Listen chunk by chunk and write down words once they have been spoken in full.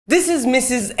This is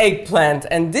Mrs. Eggplant,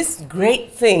 and this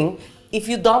great thing, if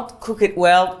you don't cook it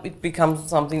well, it becomes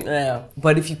something,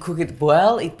 but if you cook it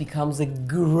well, it becomes a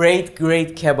great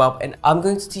kebab. And I'm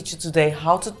going to teach you today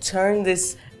how to turn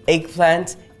this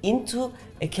eggplant into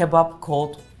a kebab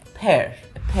called pear.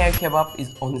 A pear kebab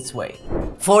is on its way.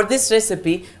 For this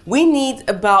recipe, we need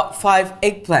about 5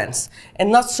 eggplants,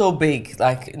 and not so big,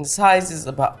 like in size is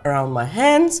about around my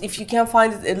hands. If you can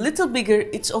find it a little bigger,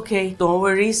 it's okay, don't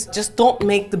worry. Just don't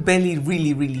make the belly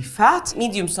really fat.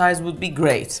 Medium size would be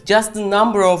great. Just the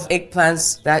number of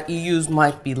eggplants that you use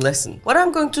might be lessened. What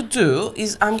I'm going to do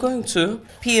is I'm going to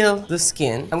peel the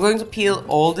skin. I'm going to peel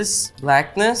all this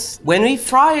blackness. When we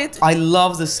fry it, I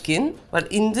love the skin,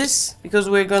 but in this, because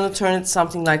we're going to turn it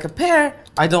something like a pear,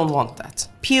 I don't want that.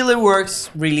 Peeler works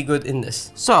really good in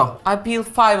this. So, I peeled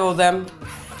 5 of them.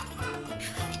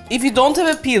 If you don't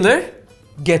have a peeler,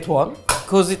 get one,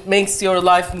 because it makes your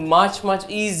life much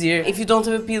easier. If you don't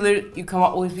have a peeler, you come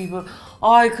up with people,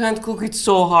 oh, I can't cook it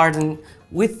so hard. And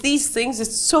with these things,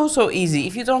 it's so easy.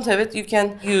 If you don't have it, you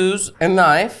can use a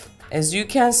knife. As you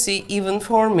can see, even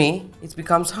for me, it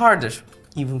becomes harder.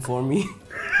 Even for me.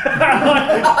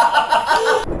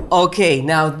 Okay,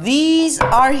 now these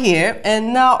are here,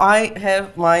 and now I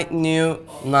have my new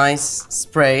nice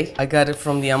spray. I got it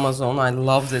from the Amazon. I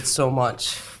loved it so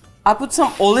much. I put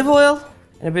some olive oil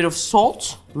and a bit of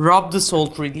salt. Rub the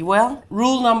salt really well.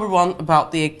 Rule number 1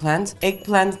 about the eggplant.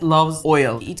 Eggplant loves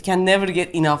oil. It can never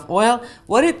get enough oil.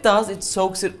 What it does, it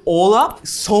soaks it all up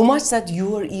so much that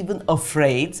you are even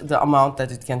afraid the amount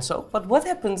that it can soak. But what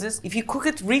happens is, if you cook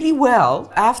it really well,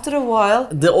 after a while,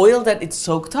 the oil that it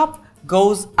soaked up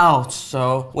goes out.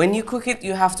 So when you cook it,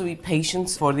 you have to be patient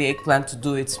for the eggplant to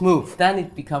do its move. Then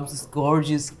it becomes this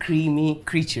gorgeous, creamy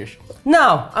creature.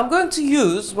 Now, I'm going to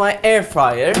use my air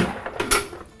fryer,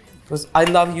 because I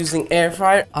love using air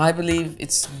fryer. I believe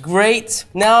it's great.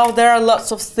 Now, there are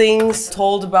lots of things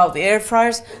told about the air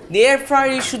fryers. The air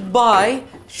fryer you should buy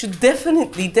should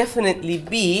definitely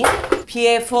be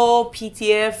PFO,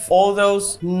 PTF, all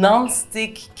those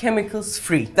non-stick chemicals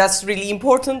free. That's really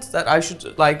important that I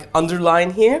should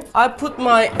underline here. I put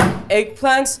my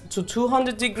eggplants to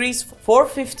 200 degrees for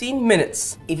 15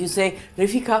 minutes. If you say,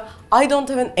 Refika, I don't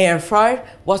have an air fryer,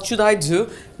 what should I do?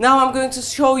 Now I'm going to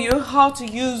show you how to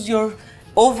use your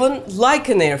oven like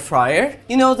an air fryer.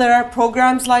 You know, there are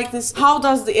programs like this. How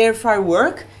does the air fryer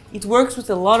work? It works with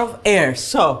a lot of air.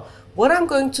 So what I'm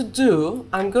going to do,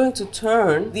 I'm going to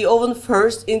turn the oven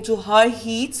first into high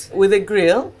heat with a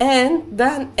grill and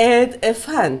then add a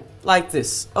fan like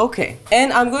this. Okay.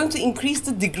 And I'm going to increase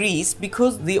the degrees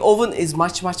because the oven is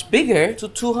much bigger, to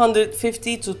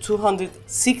 250 to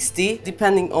 260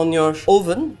 depending on your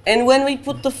oven. And when we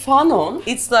put the fan on,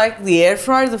 it's like the air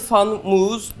fryer, the fan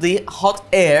moves the hot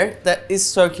air that is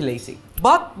circulating.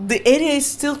 But the area is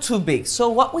still too big. So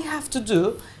what we have to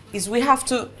do is we have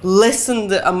to lessen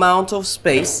the amount of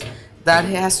space that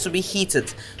has to be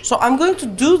heated. So I'm going to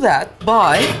do that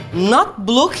by not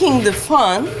blocking the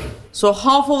fan. So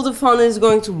half of the fan is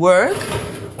going to work,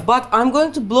 but I'm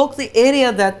going to block the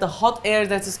area that the hot air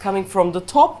that is coming from the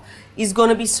top is going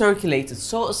to be circulated.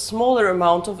 So a smaller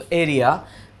amount of area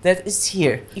that is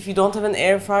here. If you don't have an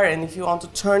air fryer and if you want to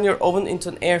turn your oven into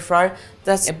an air fryer,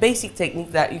 that's a basic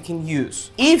technique that you can use.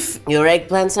 If your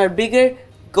eggplants are bigger,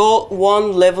 go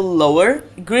one level lower,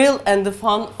 grill and the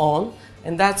fan on,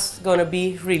 and that's gonna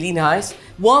be really nice.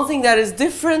 One thing that is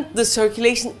different, the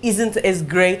circulation isn't as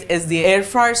great as the air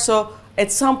fryer, so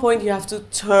at some point you have to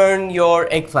turn your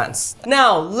eggplants.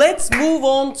 Now, let's move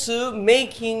on to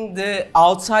making the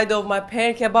outside of my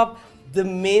pear kebab, the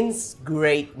minced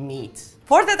great meat.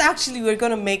 For that, actually, we're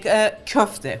gonna make a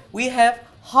köfte. We have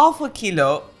half a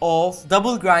kilo of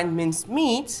double grind minced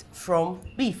meat from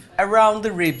beef around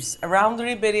the ribs. Around the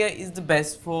rib area is the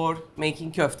best for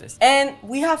making köftes. And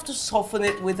we have to soften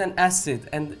it with an acid.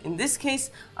 And in this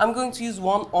case, I'm going to use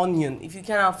 1 onion. If you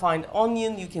cannot find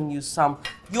onion, you can use some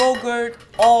yogurt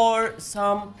or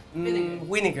some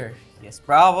vinegar. Yes,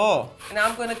 bravo. And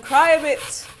I'm gonna cry a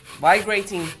bit by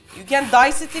grating. You can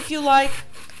dice it if you like,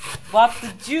 but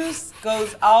the juice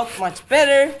goes out much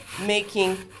better,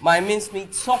 making my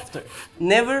mincemeat softer.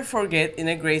 Never forget in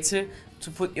a grater to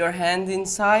put your hand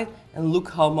inside and look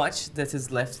how much that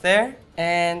is left there.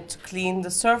 And to clean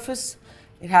the surface,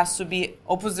 it has to be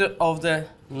opposite of the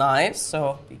knife,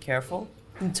 so be careful.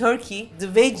 In Turkey, the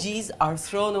veggies are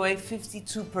thrown away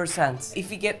 52%.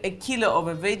 If we get a kilo of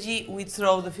a veggie, we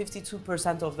throw the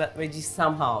 52% of that veggie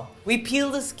somehow. We peel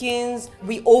the skins,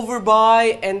 we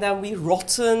overbuy, and then we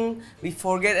rotten, we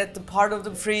forget at the part of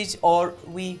the fridge, or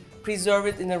we preserve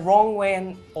it in the wrong way,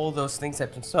 and all those things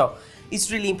happen. So It's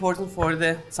really important for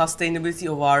the sustainability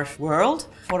of our world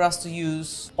for us to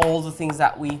use all the things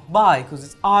that we buy because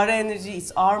it's our energy,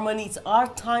 it's our money, it's our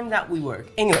time that we work.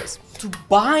 Anyways, to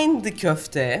bind the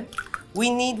köfte, we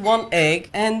need 1 egg,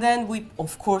 and then we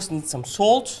of course need some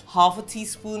salt, half a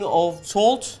teaspoon of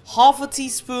salt, half a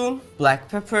teaspoon black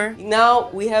pepper. Now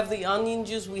we have the onion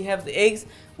juice, we have the eggs,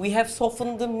 we have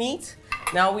softened the meat.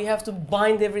 Now we have to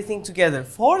bind everything together.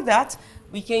 For that,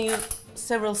 we can use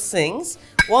several things.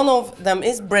 One of them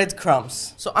is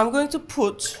breadcrumbs. So I'm going to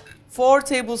put 4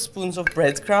 tablespoons of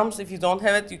breadcrumbs. If you don't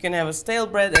have it, you can have a stale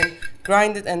bread and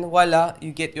grind it, and voila,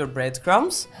 you get your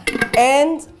breadcrumbs.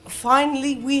 And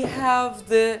finally, we have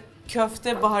the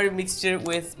köfte bahari mixture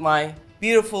with my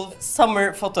beautiful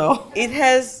summer photo. It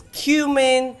has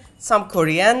cumin, some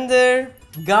coriander,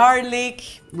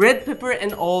 garlic, red pepper,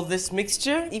 and all this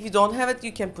mixture. If you don't have it,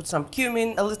 you can put some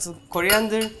cumin, a little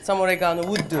coriander, some oregano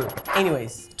would do.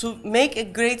 Anyways, to make a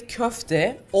great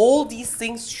köfte, all these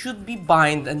things should be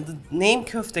bind, and the name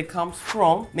köfte comes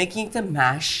from making it a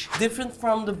mash. Different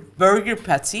from the burger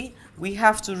patty, we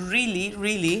have to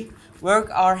really work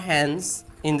our hands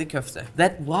in the köfte.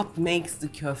 That's what makes the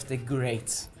köfte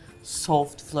great.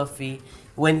 Soft, fluffy.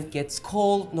 When it gets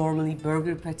cold, normally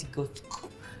burger patty goes,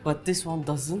 but this one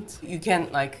doesn't. You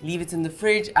can like leave it in the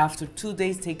fridge, after 2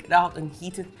 days take it out and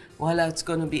heat it. Voila, it's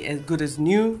gonna be as good as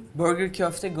new. Burger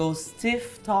köfte goes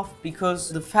stiff, tough, because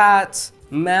the fat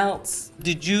melts,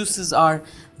 the juices are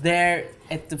there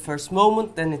at the first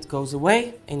moment, then it goes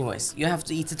away. Anyways, you have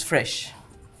to eat it fresh.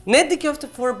 Knead the köfte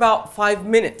for about 5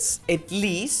 minutes at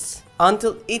least,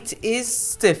 until it is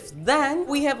stiff. Then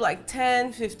we have like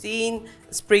 10-15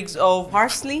 sprigs of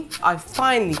parsley. I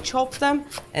finely chop them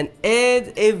and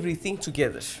add everything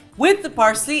together. With the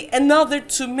parsley, another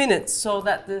 2 minutes so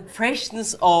that the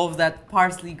freshness of that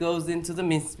parsley goes into the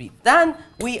minced meat. Then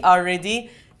we are ready,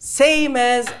 same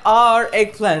as our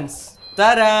eggplants.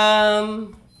 Ta-da!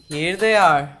 Here they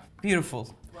are.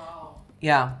 Beautiful. Wow.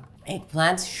 Yeah,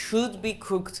 eggplants should be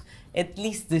cooked at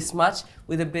least this much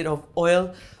with a bit of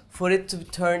oil for it to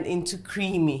turn into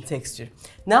creamy texture.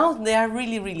 Now they are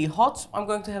really hot. I'm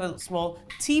going to have a small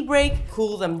tea break,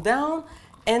 cool them down,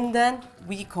 and then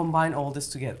we combine all this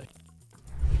together.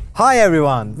 Hi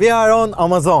everyone, we are on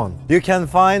Amazon. You can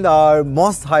find our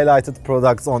most highlighted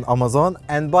products on Amazon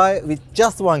and buy with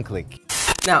just 1 click.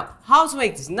 Now, how to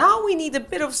make this? Now we need a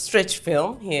bit of stretch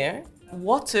film here,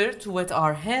 water to wet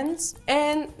our hands,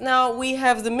 and now we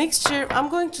have the mixture. I'm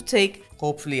going to take,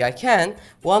 hopefully I can,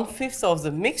 1/5 of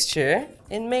the mixture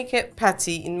and make a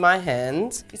patty in my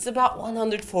hand. It's about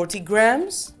 140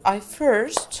 grams. I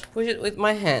first push it with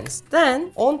my hands.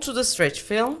 Then onto the stretch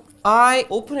film. I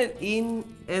open it in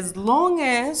as long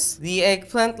as the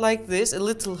eggplant like this, a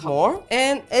little more,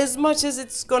 and as much as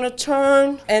it's gonna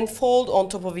turn and fold on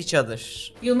top of each other.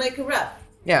 You'll make a wrap.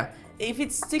 Yeah. If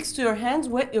it sticks to your hands,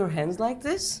 wet your hands like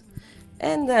this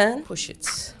and then push it.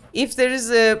 If there is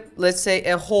a, let's say,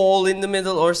 a hole in the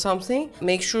middle or something,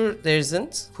 make sure there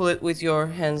isn't. Pull it with your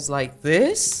hands like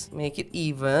this. Make it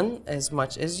even as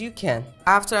much as you can.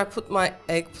 After I put my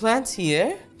eggplant here,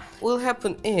 what will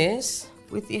happen is,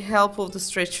 with the help of the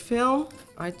stretch film,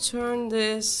 I turn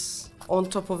this on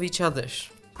top of each other.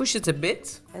 Push it a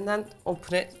bit and then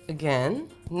open it again.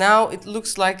 Now it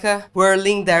looks like a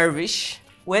whirling dervish.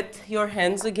 Wet your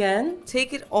hands again,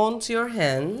 take it onto your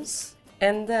hands,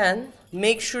 and then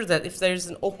make sure that if there's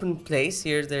an open place,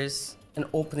 here there's an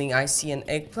opening, I see an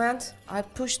eggplant, I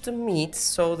push the meat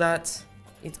so that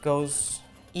it goes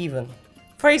even.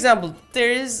 For example,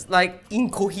 there is like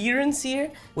incoherence here,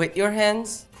 wet your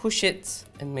hands, push it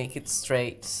and make it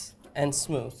straight and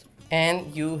smooth.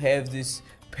 And you have this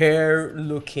pear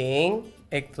looking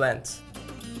eggplant.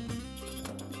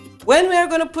 When we are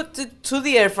going to put it to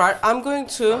the air fryer, I'm going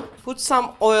to put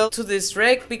some oil to this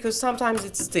rack because sometimes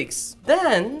it sticks.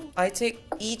 Then I take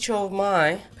each of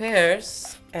my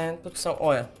pears and put some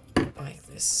oil like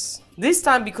this. This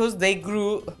time, because they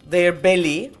grew their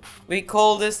belly, we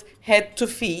call this head to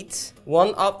feet,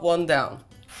 1 up, 1 down.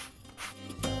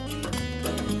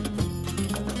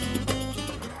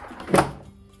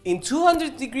 In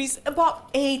 200 degrees, about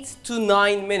 8 to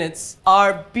 9 minutes,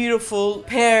 our beautiful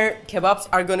pear kebabs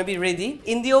are gonna be ready.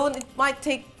 In the oven, it might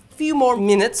take a few more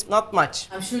minutes, not much.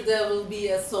 I'm sure there will be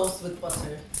a sauce with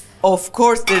butter. Of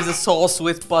course, there's a sauce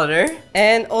with butter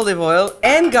and olive oil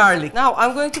and garlic. Now,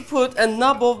 I'm going to put a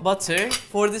knob of butter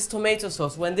for this tomato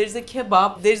sauce. When there's a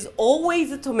kebab, there's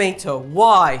always a tomato.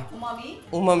 Why? Umami?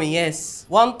 Umami, yes.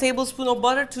 1 tablespoon of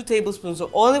butter, 2 tablespoons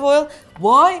of olive oil.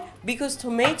 Why? Because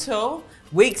tomato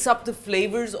wakes up the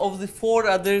flavors of the 4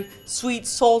 other sweet,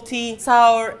 salty,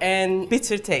 sour, and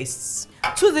bitter tastes.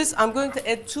 To this, I'm going to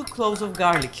add 2 cloves of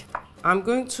garlic. I'm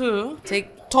going to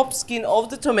take top skin of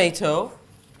the tomato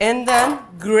and then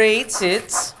grate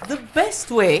it. The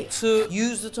best way to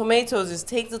use the tomatoes is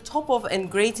take the top off and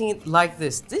grating it like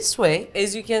this. This way,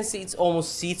 as you can see, it's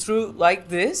almost see-through like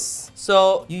this.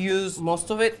 So you use most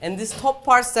of it. And these top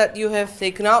parts that you have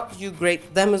taken out, you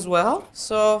grate them as well.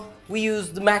 So we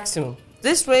use the maximum.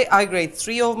 This way, I grate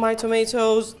 3 of my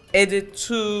tomatoes, add it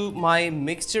to my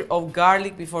mixture of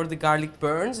garlic before the garlic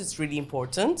burns. It's really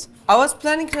important. I was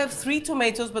planning to have 3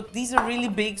 tomatoes, but these are really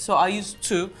big, so I used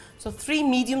 2. So 3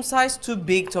 medium-sized, 2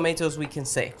 big tomatoes, we can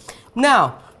say.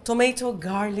 Now, tomato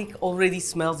garlic already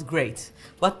smells great,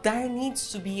 but there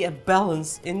needs to be a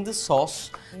balance in the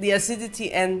sauce, the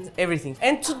acidity and everything.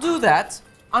 And to do that,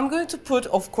 I'm going to put,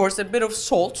 of course, a bit of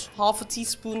salt, half a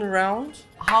teaspoon around,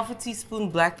 half a teaspoon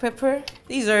black pepper.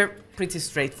 These are pretty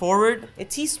straightforward. A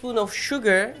teaspoon of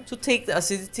sugar to take the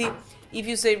acidity. If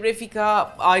you say,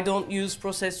 Refika, I don't use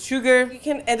processed sugar, you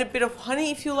can add a bit of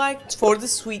honey if you like for the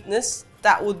sweetness.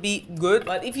 That would be good.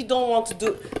 But if you don't want to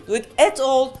do it at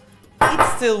all,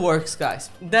 it still works, guys.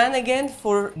 Then again,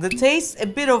 for the taste, a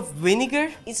bit of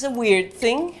vinegar. It's a weird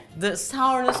thing. The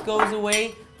sourness goes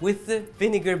away with the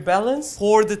vinegar balance.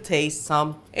 For the taste,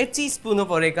 a teaspoon of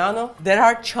oregano. There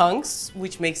are chunks,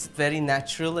 which makes it very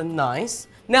natural and nice.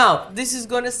 Now, this is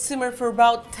gonna simmer for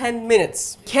about 10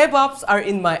 minutes. Kebabs are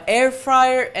in my air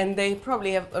fryer and they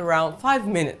probably have around 5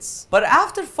 minutes. But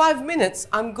after 5 minutes,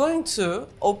 I'm going to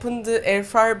open the air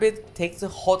fryer bit, take the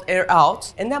hot air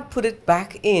out, and then put it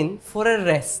back in for a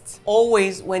rest.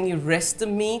 Always when you rest the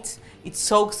meat, it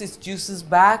soaks its juices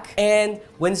back, and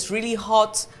when it's really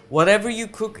hot, whatever you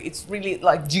cook, it's really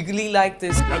like jiggly like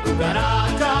this. La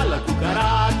cucaracha, la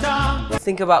cucaracha.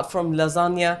 Think about from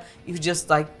lasagna, if you just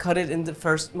like cut it in the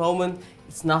first moment,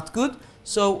 it's not good.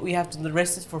 So we have to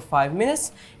rest it for 5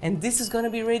 minutes, and this is gonna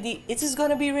be ready, it is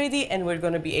gonna be ready, and we're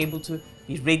gonna be able to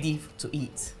be ready to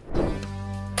eat.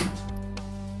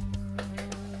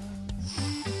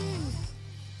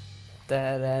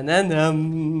 Da-da-da-dum.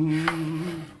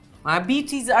 My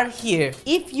beauties are here.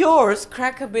 If yours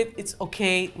crack a bit, it's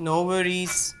okay, no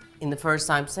worries. In the first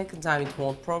time, second time it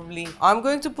won't probably. I'm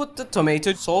going to put the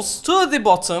tomato sauce to the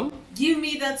bottom. Give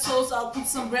me that sauce, I'll put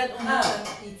some bread on it and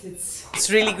eat it. It's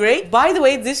really great. By the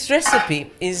way, this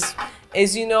recipe is,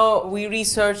 as you know, we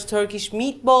researched Turkish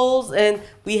meatballs and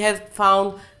we have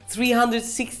found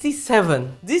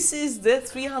 367. This is the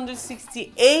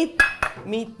 368th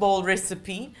meatball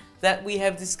recipe that we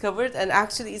have discovered, and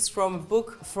actually it's from a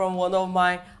book from one of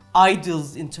my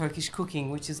idols in Turkish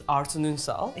cooking, which is Artun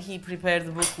Ünsal. He prepared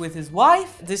the book with his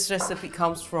wife. This recipe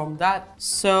comes from that.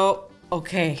 So,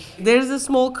 okay. There's a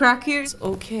small crack here. It's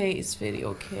okay, it's very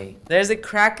okay. There's a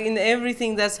crack in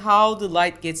everything. That's how the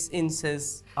light gets in,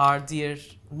 says our dear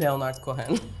Leonard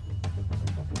Cohen.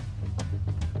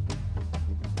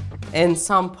 And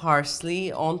some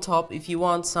parsley on top. If you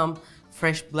want some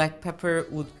fresh black pepper,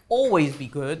 would always be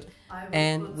good.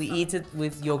 And we eat it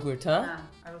with yogurt, huh? Yeah,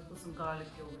 I will put some garlic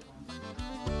yogurt on.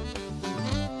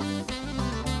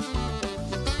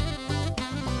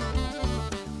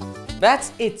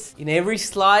 That's it. In every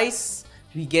slice,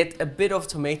 we get a bit of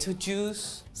tomato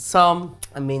juice, some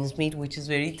mincemeat, which is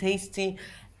very tasty,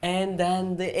 and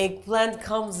then the eggplant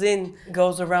comes in,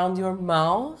 goes around your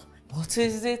mouth,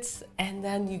 butters it, and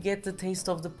then you get the taste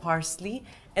of the parsley,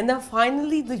 and then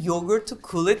finally the yogurt to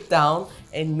cool it down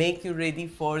and make you ready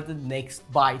for the next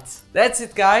bite. That's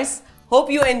it, guys. Hope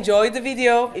you enjoyed the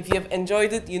video. If you have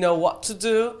enjoyed it, you know what to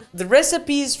do. The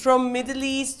recipes from Middle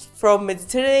East, from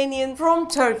Mediterranean, from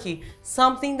Turkey,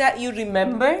 something that you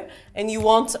remember and you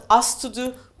want us to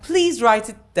do, please write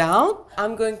it down.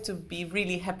 I'm going to be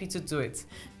really happy to do it.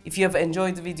 If you have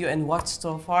enjoyed the video and watched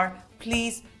so far,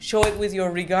 please show it with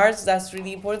your regards. That's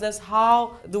really important. That's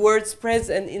how the word spreads,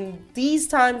 and in these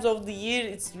times of the year,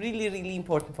 it's really, really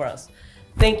important for us.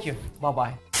 Thank you.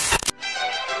 Bye-bye.